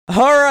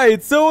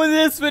Alright, so in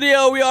this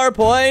video, we are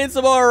playing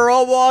some more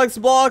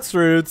ROBLOX BLOX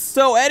FRUIT.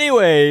 So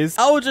anyways,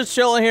 I was just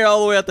chilling here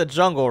all the way at the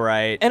jungle,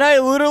 right? And I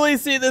literally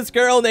see this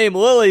girl named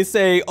Lily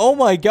saying, oh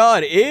my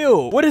god,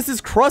 ew. What is this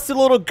crusty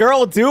little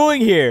girl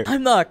doing here?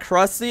 I'm not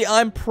crusty,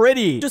 I'm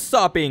pretty. Just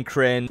stop being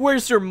cringe.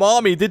 Where's your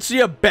mommy? Did she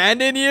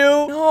abandon you?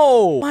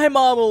 No, my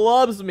mom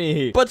loves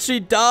me, but she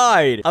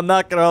died. I'm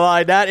not gonna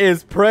lie, that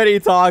is pretty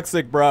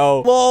toxic,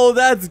 bro. Lol,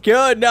 that's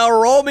good. Now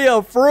roll me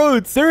a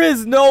fruit. There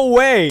is no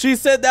way. She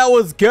said that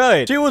was good.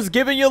 She was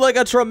giving you like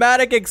a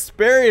traumatic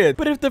experience.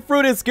 But if the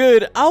fruit is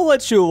good, I'll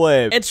let you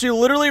live. And she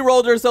literally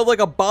rolled herself like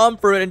a bomb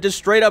fruit and just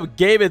straight up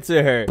gave it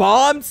to her.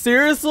 Bomb?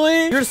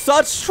 Seriously? You're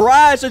such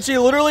trash. And she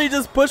literally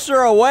just pushed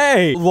her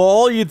away.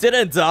 Lol, you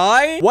didn't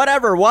die?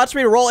 Whatever. Watch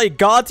me roll a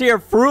god tier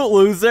fruit,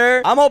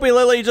 loser. I'm hoping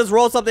Lily just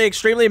rolled something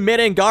extremely mid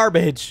and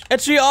garbage. And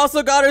she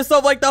also got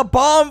herself like the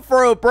bomb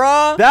fruit,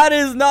 bruh. That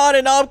is not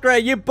an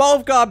upgrade. You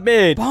both got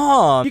mid.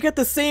 Bomb. You get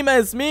the same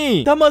as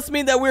me. That must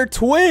mean that we're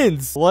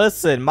twins.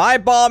 Listen, my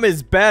bomb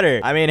is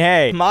better. I mean,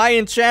 hey, my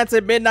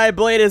enchanted midnight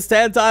blade is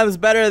 10 times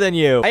better than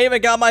you. I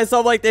even got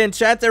myself like the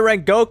enchanted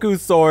Rengoku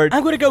sword.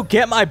 I'm gonna go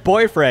get my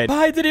boyfriend, but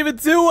I didn't even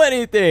do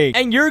anything.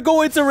 And you're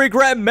going to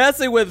regret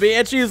messing with me.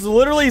 And she's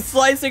literally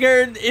slicing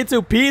her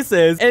into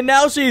pieces. And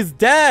now she's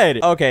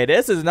dead. Okay,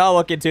 this is not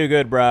looking too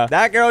good, bruh.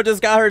 That girl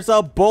just got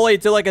herself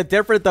bullied to like a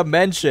different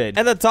dimension.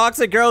 And the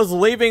toxic girl's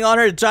leaving on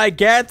her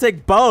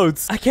gigantic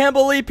boats. I can't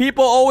believe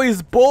people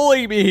always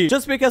bully me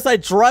just because I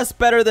dress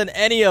better than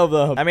any of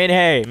them. I mean,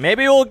 hey,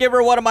 maybe we'll give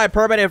her one of my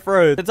permanent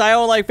fruits, since I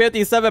own like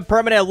 57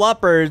 permanent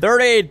lumpers,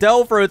 38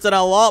 dough fruits, and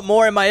a lot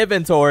more in my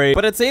inventory.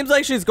 But it seems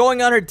like she's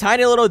going on her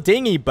tiny little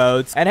dinghy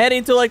boats and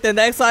heading to like the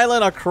next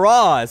island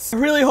across. I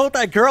really hope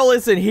that girl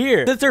isn't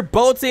here, since her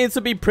boat seems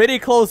to be pretty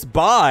close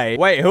by.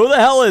 Wait, who the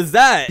hell is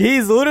that?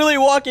 He's literally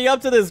walking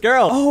up to this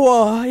girl.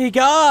 Oh, hey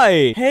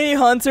guy. Hey,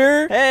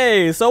 Hunter.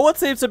 Hey, so what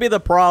seems to be the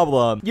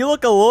problem? You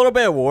look a little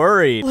bit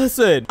worried.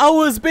 Listen, I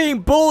was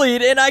being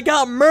bullied and I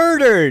got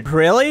murdered.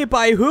 Really?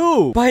 By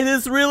who? By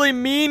this really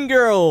mean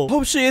girl.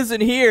 Hope she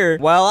isn't here.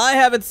 Well, I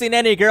haven't seen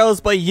any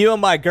girls but you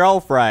and my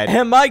girlfriend.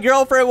 And my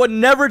girlfriend would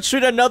never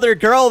treat another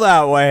girl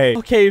that way.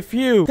 Okay,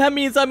 phew. That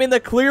means I'm in the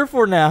clear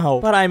for now.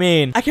 But I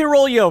mean, I can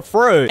roll you a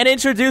fruit and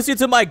introduce you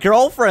to my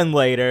girlfriend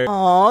later.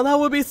 Aw, that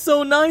would be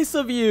so nice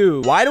of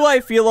you. Why do I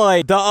feel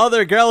like the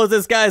other girl is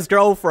this guy's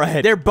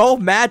girlfriend? They're both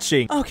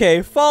matching.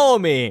 Okay, follow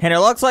me. And it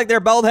looks like they're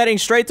both heading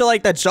straight to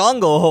like the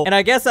jungle. And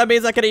I guess that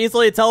means I can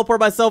easily teleport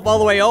myself all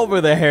the way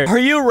over there. Are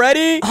you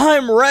ready?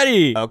 I'm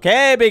ready.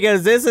 Okay,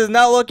 because this is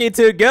not looking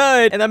too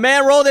good. And the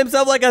man rolled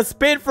himself like a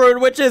spin fruit,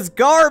 which is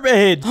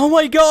garbage. Oh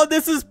my god,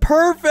 this is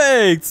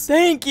perfect.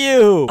 Thank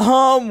you.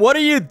 What are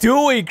you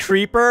doing,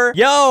 creeper?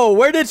 Yo,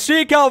 where did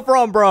she come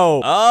from,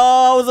 bro?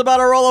 Oh, I was about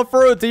to roll a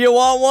fruit. Do you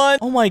want one?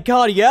 Oh my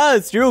god,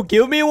 yes. You'll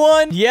give me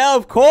one? Yeah,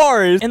 of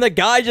course. And the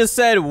guy just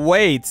said,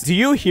 wait, do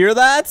you hear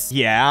that?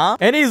 Yeah.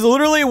 And he's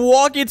literally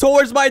walking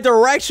towards my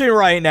direction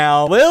right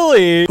now.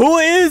 Lily, who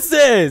is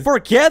this?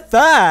 Forget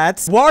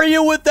that. Why are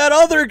you with that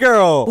other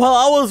girl? Well,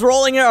 I was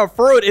rolling her a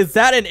fruit. Is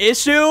that an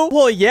issue?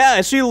 Well,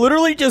 yeah, she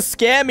literally just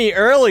scammed me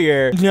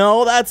earlier.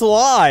 No, that's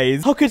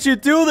lies. How could you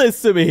do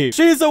this to me?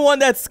 She's the one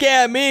that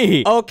scammed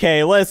me.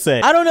 Okay,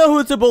 listen. I don't know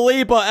who to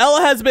believe, but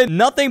Ella has been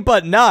nothing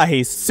but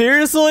nice.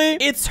 Seriously?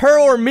 It's her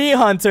or me,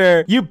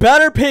 Hunter. You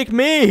better pick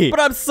me. But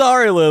I'm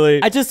sorry,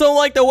 Lily. I just don't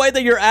like the way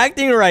that you're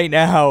acting right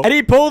now. And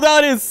he pulled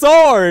out his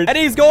sword. And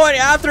he's going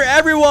after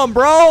everyone,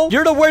 bro.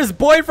 You're the worst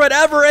boyfriend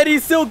ever, and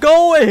he's still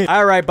going.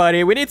 All right,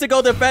 buddy. We need to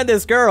go defend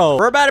this girl.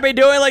 We're about to be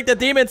doing like the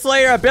Demon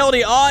Slayer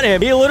ability on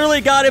him. He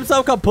literally got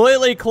himself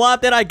completely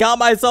clapped, and I got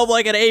myself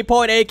like an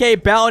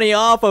 8.8k bounty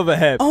off of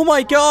him. Oh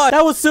my god,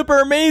 that was super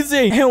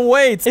amazing. And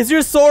wait, is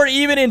your sword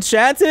even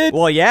enchanted?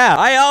 Well, yeah,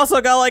 I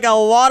also got like a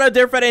lot of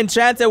different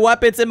enchanted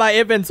weapons in my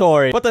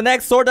inventory, but the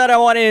next sword that I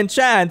want to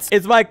enchant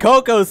is my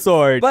Coco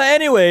sword. But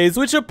anyways,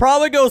 we should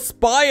probably go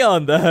spy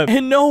on them.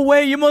 And no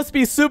way, you must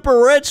be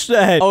super rich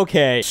then.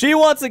 Okay, she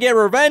wants to get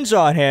revenge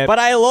on him, but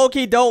I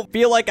low-key don't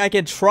feel like I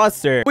can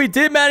trust her. We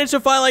did manage to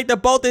find like the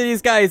both of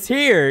these guys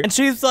here, and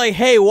she's like,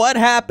 hey, what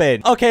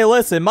happened? Okay,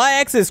 listen, my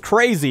ex is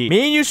crazy.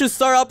 Me and you should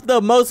start up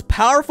the most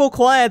powerful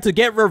clan to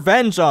get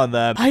revenge on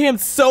them. I am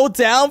so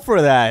down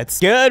for that.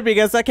 Good,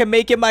 because I can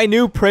make it my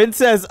new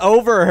princess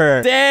over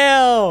her.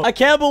 Damn, I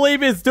can't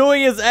believe he's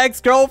doing his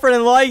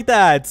ex-girlfriend like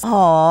that.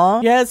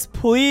 Aw, yes,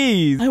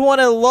 please. I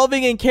want a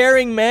loving and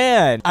caring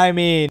man. I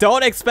mean,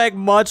 don't expect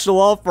much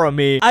love from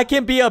me. I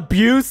can be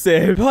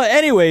abusive. But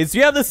anyways,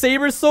 you have the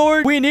saber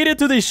sword? We needed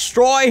to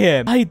destroy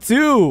him. I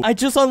do. I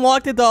just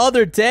unlocked it the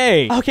other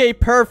day. Okay,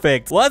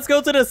 perfect. Let's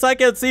go to the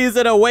second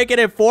season and awaken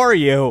it for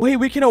you. Wait,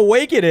 we can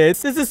awaken it?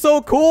 This is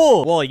so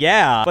cool. Well,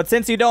 yeah, but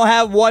since you don't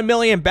have 1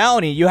 million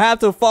bounty, you have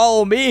to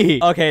follow me.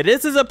 Okay,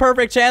 this is a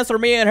perfect chance for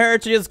me and her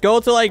to just go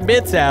to like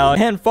Midtown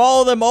and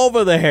follow them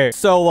over there.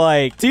 So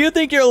like, do you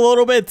think you're a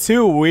little bit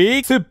too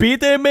weak to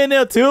beat them in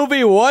a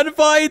 2v1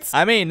 fight?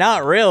 I mean,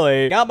 not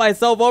really. Got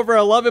myself over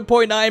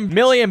 11.9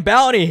 million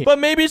bounty, but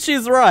maybe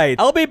she's right.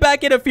 I'll be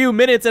back in a few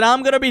minutes and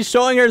I'm gonna be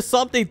showing her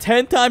something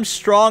 10 times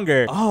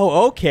stronger.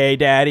 Oh, okay,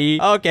 daddy.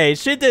 daddy. Okay,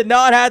 she did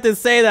not have to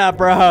say that,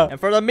 bro. And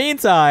for the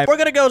meantime, we're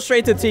gonna go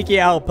straight to Tiki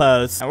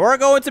Outpost. And we're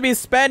going to be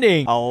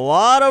spending a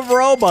lot of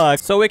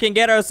Robux so we can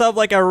get ourselves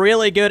like a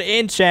really good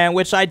enchant,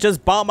 which I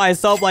just bought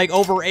myself like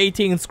over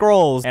 18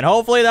 scrolls. And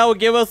hopefully that will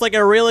give us like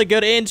a really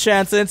good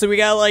enchant since we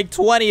got like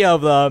 20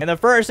 of them. And the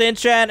first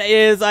enchant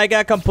is I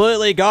got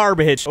completely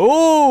garbage.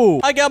 Ooh,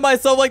 I got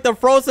myself like the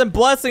frozen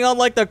blessing on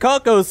like the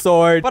Cocoa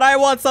Sword, but I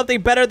want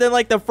something better than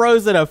like the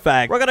frozen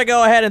effect. We're gonna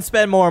go ahead and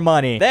spend more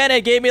money. Then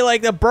it gave me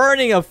like the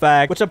burning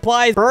effect, which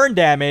applies burn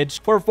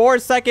damage for 4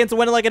 seconds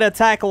when like an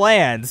attack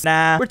lands.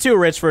 Nah, we're too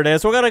rich for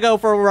this. We're gonna go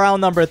for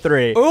round number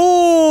 3.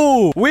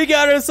 Ooh, we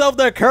got ourselves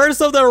the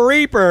Curse of the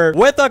Reaper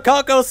with the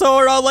Cocoa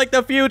Sword on like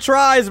the few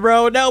tries,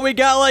 bro. Now we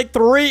got like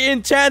 3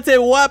 enchanted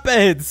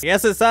weapons.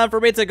 Yes, it's time for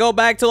me to go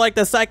back to like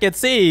the second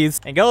seas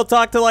and go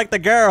talk to like the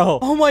girl.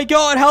 Oh my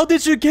god, how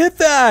did you get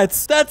that?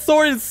 That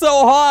sword is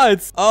so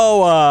hot.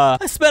 Oh,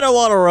 I spent a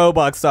lot of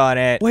Robux on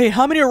it. Wait,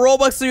 how many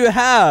Robux do you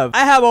have?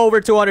 I have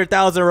over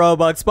 200,000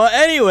 Robux, but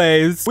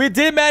anyways, we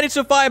did manage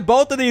to find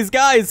both of these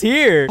guys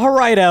here. All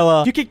right,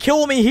 Ella, you can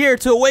kill me here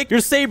to awake your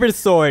saber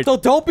sword, so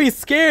don't be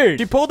scared.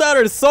 She pulled out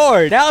her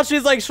sword. Now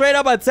she's like straight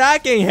up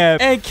attacking him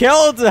and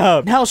killed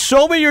him. Now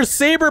show me your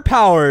saber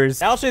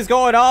powers. Now she's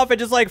going off and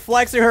just like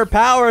flexing her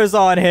powers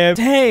on him.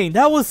 Dang,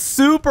 that was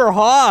super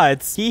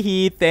hot. Hee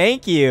hee,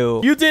 thank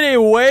you. You did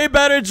a way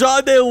better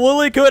job than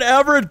Lily could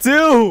ever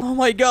do. Oh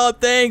my god,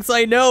 thanks.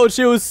 I know,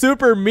 she was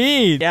super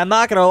mean. Yeah, I'm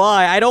not gonna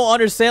lie, I don't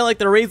understand like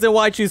the reason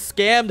why you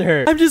scammed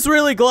her. I'm just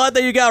really glad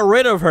that you got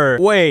rid of her.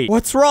 Wait,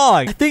 what's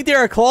wrong? I think they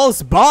are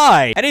close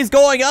by. And he's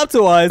going up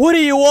to us. What do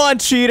you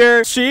want,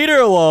 cheater?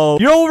 Cheater,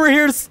 lol. You're over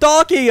here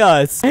stalking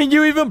us. And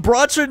you even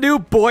brought your new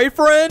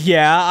boyfriend?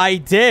 Yeah, I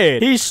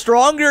did. He's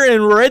stronger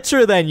and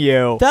richer than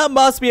you. That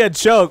must be a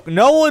joke.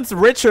 No one's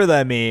richer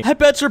than me. I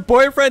bet your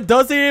boyfriend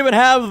doesn't even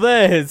have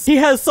this. He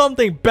has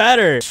something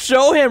better.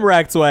 Show him,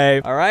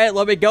 Rektway. All right,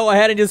 let me go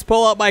ahead and just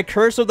pull up my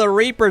Curse of the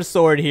Reaper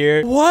sword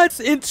here. What?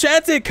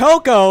 Enchanted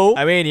Cocoa?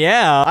 I mean,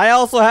 yeah. I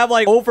also have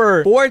like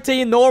over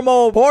 14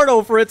 normal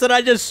portal fruits and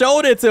I just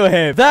showed it to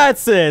him.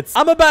 That's it.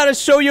 I'm about to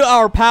show you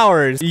our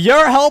powers.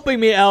 You're helping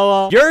me,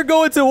 Ella. You're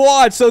going to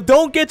watch, so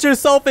don't get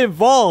yourself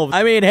involved.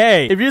 I mean,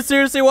 hey, if you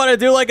seriously want to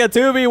do like a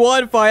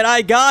 2v1 fight,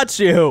 I got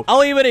you.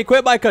 I'll even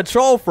equip my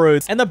control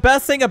fruits. And the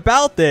best thing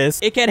about this,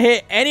 it can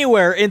hit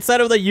anywhere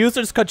inside of the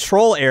user's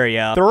control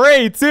area.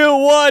 3, 2,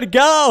 1,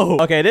 go.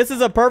 Okay, this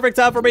is a perfect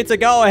time for me to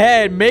go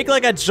ahead and make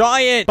like a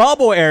giant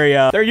bubble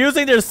area. They're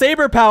using their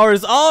saber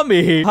powers on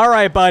me. All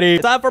right, buddy.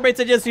 Time for me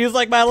to just use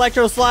like my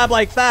electro slab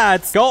like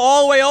that. Go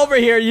all the way over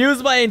here,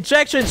 use my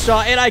injection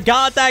shot, and I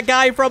got that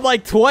guy from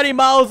like 20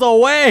 miles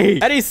away.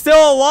 And he's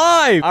still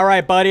alive. All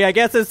right, buddy. I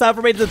guess it's time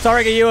for me to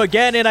target you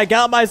again, and I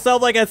got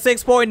myself like a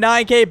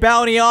 6.9k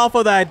bounty off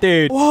of that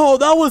dude. Whoa,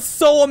 that was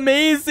so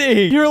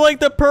amazing. You're like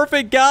the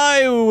perfect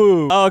guy.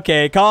 Ooh.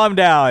 Okay, calm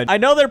down. I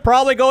know they're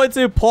probably going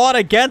to plot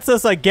against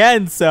us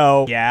again,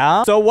 so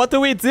yeah. So what do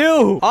we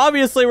do?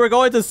 Obviously, we're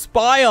going to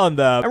spy on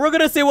them, and we're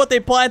going to see what they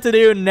plan to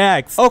do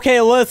next.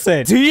 Okay,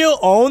 listen. Do you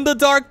own the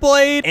Dark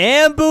Blade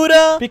and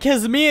Buddha?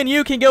 Because me and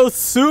you can go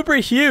super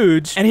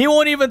huge, and he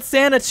won't even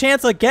stand a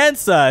chance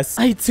against us.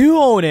 I do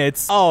own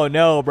it. Oh,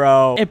 no,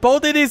 bro. If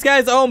both of these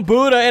guys own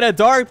Buddha and a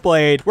Dark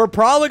Blade, we're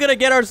probably going to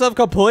get ourselves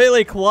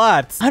completely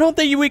clapped. I don't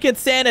think we can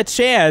stand a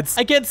chance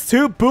against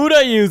 2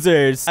 Buddha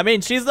users. I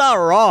mean, she's not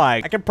wrong.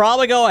 I can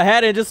probably go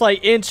ahead and just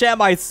like enchant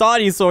my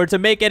Saudi sword to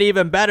make it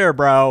even better,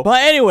 bro.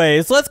 But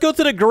anyways, let's go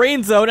to the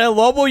green zone and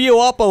level you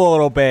up a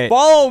little bit.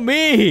 Follow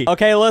me.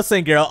 Okay,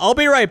 listen, girl. I'll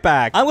be right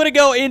back. I'm gonna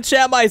go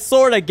enchant my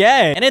sword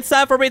again. And it's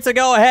time for me to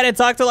go ahead and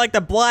talk to like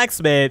the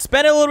blacksmith.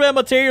 Spend a little bit of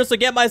materials to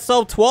get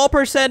myself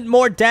 12%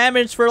 more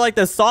damage for like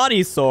the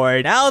Saudi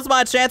sword. Now is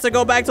my chance to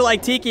go back to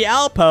like Tiki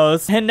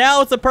Outpost. And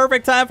now it's the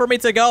perfect time for me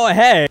to go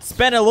ahead,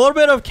 spend a little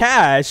bit of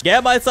cash,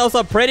 get myself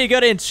some pretty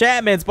good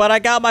enchantments, but I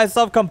got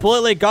myself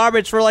completely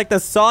garbage for like the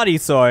Saudi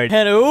sword.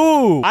 And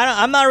ooh,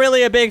 I'm not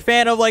really a big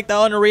fan of like the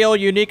Unreal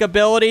unique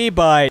ability,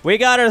 but we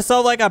got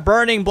ourselves like a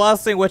burning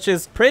blessing, which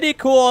is pretty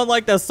cool on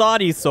like the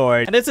Saudi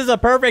sword. And this is a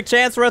perfect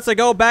chance for us to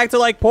go back to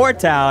like Port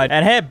Town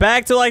and head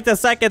back to like the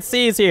second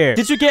seas here.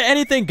 Did you get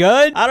anything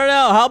good? I don't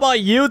know. How about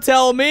you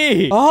tell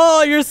me?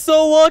 Oh, you're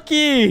so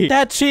lucky.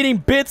 That cheating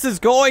bits is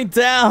going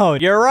down.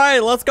 You're right.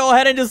 Let's go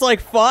ahead and just like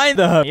find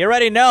them. You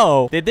already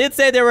know. They did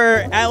say they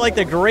were at like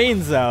the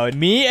green zone.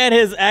 Me and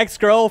his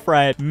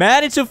ex-girlfriend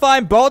managed to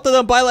find both of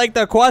them by like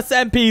the quest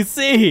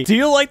NPC. Do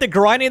you like the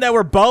grinding that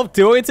we're both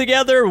doing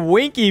together?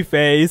 Winky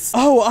face.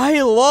 Oh,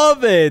 I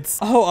love it.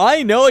 Oh,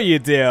 I know you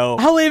do.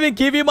 I'll even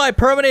give you my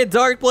permanent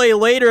Dark Blade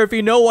later if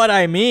you know what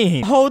I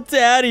mean. Oh,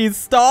 daddy,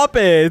 stop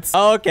it.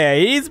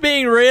 Okay, he's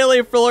being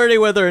really flirty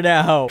with her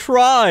now.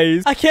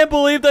 Tries. I can't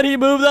believe that he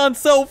moved on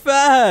so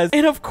fast.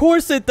 And of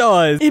course it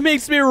does. It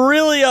makes me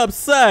really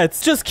upset.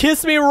 Just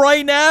kiss me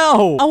right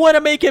now. I want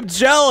to make him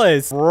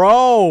jealous.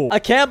 Bro, I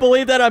can't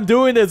believe that I'm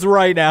doing this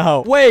right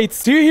now. Wait,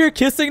 do you hear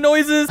kissing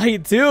noises? I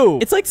do.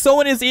 It's like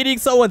someone is eating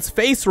someone's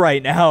face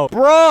right now.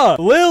 Bruh,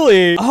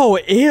 Lily. Oh,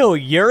 ew,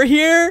 you're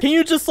here? Can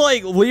you just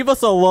like leave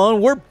us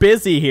alone? We're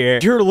busy here.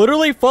 You're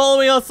literally literally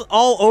following us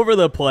all over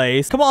the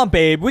place. Come on,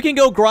 babe. We can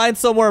go grind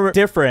somewhere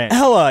different.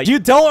 Ella, you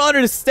don't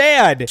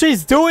understand.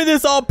 She's doing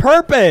this on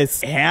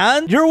purpose.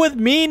 And you're with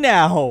me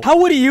now. How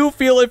would you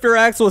feel if your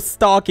ex was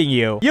stalking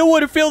you? You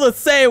would feel the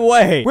same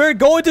way. We're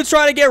going to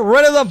try to get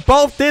rid of them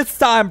both this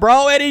time,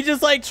 bro. And he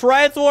just like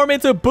transformed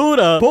into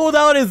Buddha. Pulled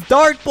out his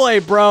dark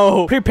blade,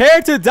 bro.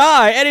 Prepared to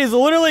die. And he's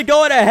literally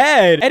going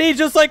ahead. And he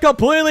just like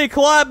completely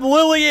clapped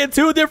Lily in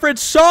 2 different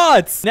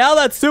shots. Now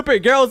that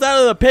stupid girl's out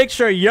of the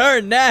picture,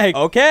 you're next.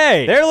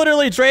 Okay. They're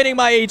literally draining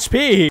my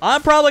HP.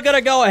 I'm probably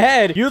gonna go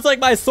ahead, use like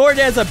my sword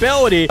dance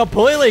ability,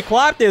 completely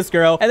clap this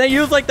girl, and then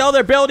use like the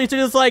other ability to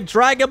just like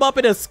drag him up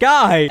in the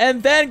sky.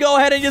 And then go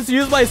ahead and just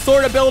use my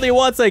sword ability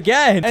once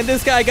again. And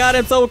this guy got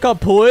himself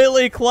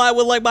completely clapped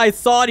with like my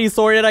Saudi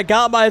sword, and I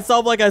got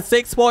myself like a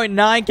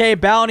 6.9k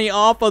bounty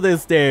off of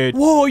this dude.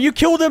 Whoa, you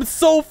killed him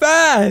so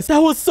fast. That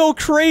was so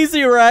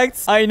crazy,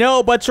 Rex. I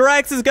know, but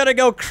Rex is gonna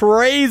go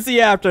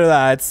crazy after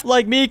that.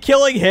 Like me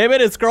killing him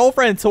and his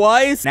girlfriend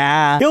twice?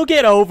 Nah, he'll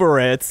get over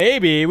it.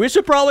 Maybe. We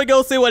should probably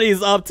go see what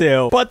he's up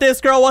to. But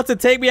this girl wants to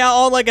take me out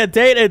on like a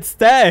date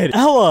instead.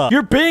 Ella,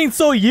 you're being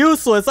so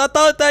useless. I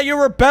thought that you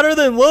were better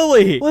than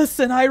Lily.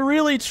 Listen, I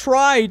really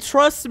tried.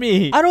 Trust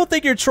me. I don't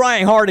think you're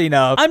trying hard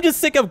enough. I'm just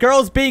sick of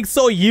girls being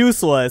so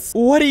useless.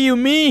 What do you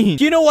mean?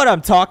 Do you know what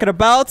I'm talking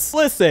about?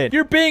 Listen,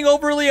 you're being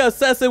overly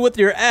obsessive with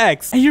your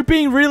ex. And you're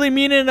being really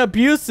mean and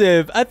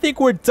abusive. I think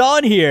we're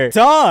done here.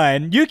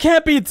 Done? You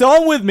can't be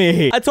done with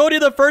me. I told you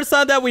the first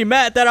time that we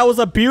met that I was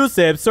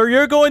abusive, so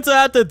you're going to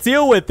have to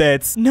deal with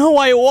it. No,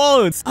 I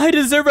won't. I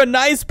deserve a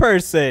nice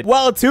person.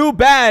 Well, too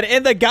bad.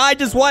 And the guy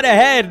just went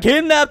ahead,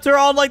 kidnapped her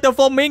on like the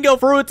flamingo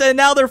fruits, and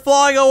now they're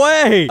flying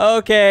away.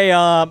 Okay,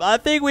 I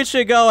think we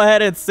should go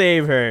ahead and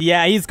save her.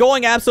 Yeah, he's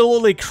going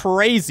absolutely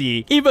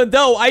crazy, even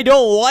though I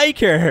don't like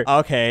her.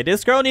 Okay,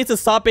 this girl needs to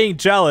stop being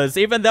jealous,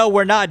 even though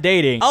we're not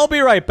dating. I'll be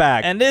right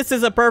back. And this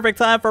is a perfect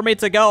time for me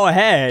to go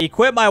ahead,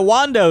 equip my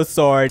Wando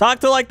sword, talk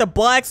to like the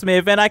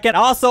blacksmith, and I can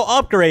also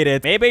upgrade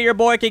it. Maybe your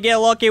boy can get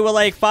lucky with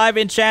like 5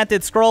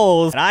 enchanted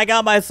scrolls. And I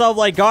got myself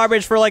like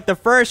garbage for like the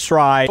first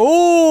try.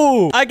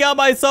 Ooh, I got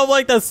myself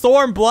like the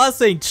storm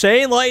blessing,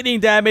 chain lightning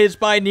damage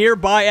by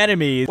nearby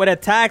enemies when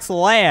attacks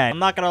land. I'm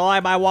not gonna lie,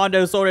 my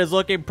Wando sword is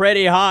looking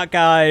pretty hot,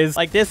 guys.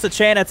 Like this, the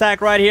chain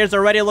attack right here is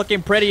already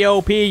looking pretty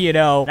OP, you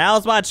know.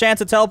 Now's my chance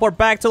to teleport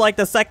back to like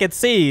the second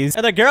seas.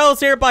 And the girl's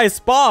here by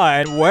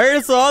spawn.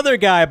 Where's the other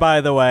guy,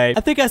 by the way?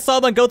 I think I saw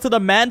them go to the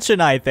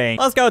mansion, I think.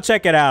 Let's go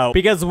check it out,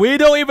 because we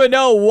don't even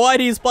know what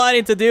he's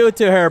planning to do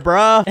to her,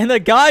 bruh. And the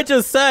guy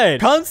just said,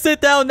 come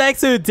sit down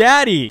next to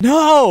daddy.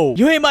 No,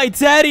 you ain't my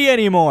daddy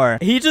anymore.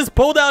 He just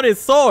pulled out his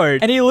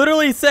sword, and he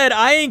literally said,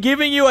 I ain't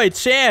giving you a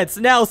chance.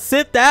 Now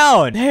sit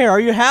down. Hey, are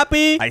you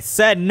happy? I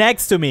said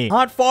next to me,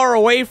 not far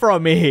away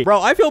from me.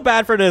 Bro, I feel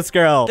bad for this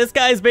girl. This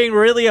guy's being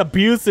really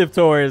abusive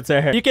towards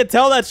her. You can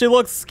tell that she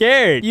looks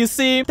scared. You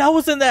see, that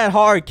wasn't that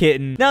hard,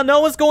 kitten. Now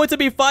no one's going to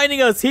be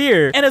finding us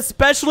here, and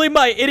especially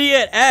my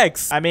idiot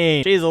ex. I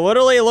mean, she's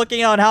literally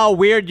looking on how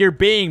weird you're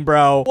being,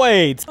 bro.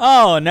 Wait.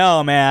 Oh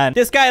no, man.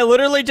 This guy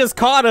literally just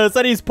caught us,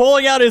 and he's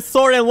pulling out his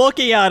sword and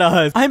looking at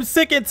us. I'm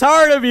sick and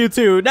tired of you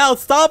two. Now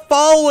stop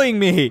following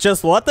me.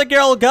 Just let the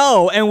girl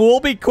go, and we'll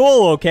be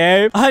cool,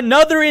 okay?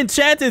 Another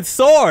enchanted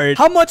sword.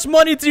 How much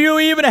money do you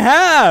even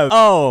have?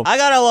 Oh, I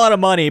got a lot of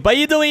money, but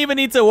you don't even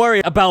need to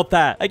worry about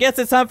that. I guess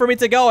it's time for me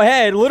to go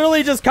ahead,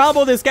 literally just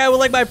combo this guy with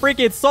like my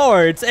freaking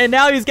swords, and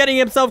now he's getting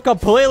himself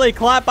completely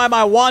clapped by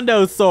my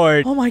Wando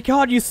sword. Oh my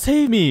god, you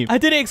saved me. I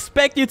didn't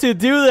expect you to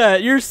do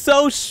that. You're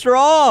so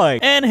strong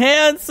and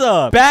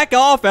handsome. Back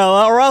off,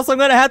 Ella, or else I'm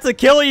gonna have to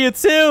kill you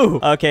too.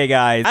 Okay,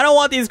 guys, I don't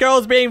want these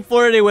girls being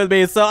flirty with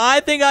me, so I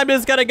think I'm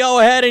just gonna go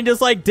ahead and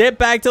just like dip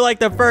back to like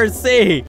the first sea.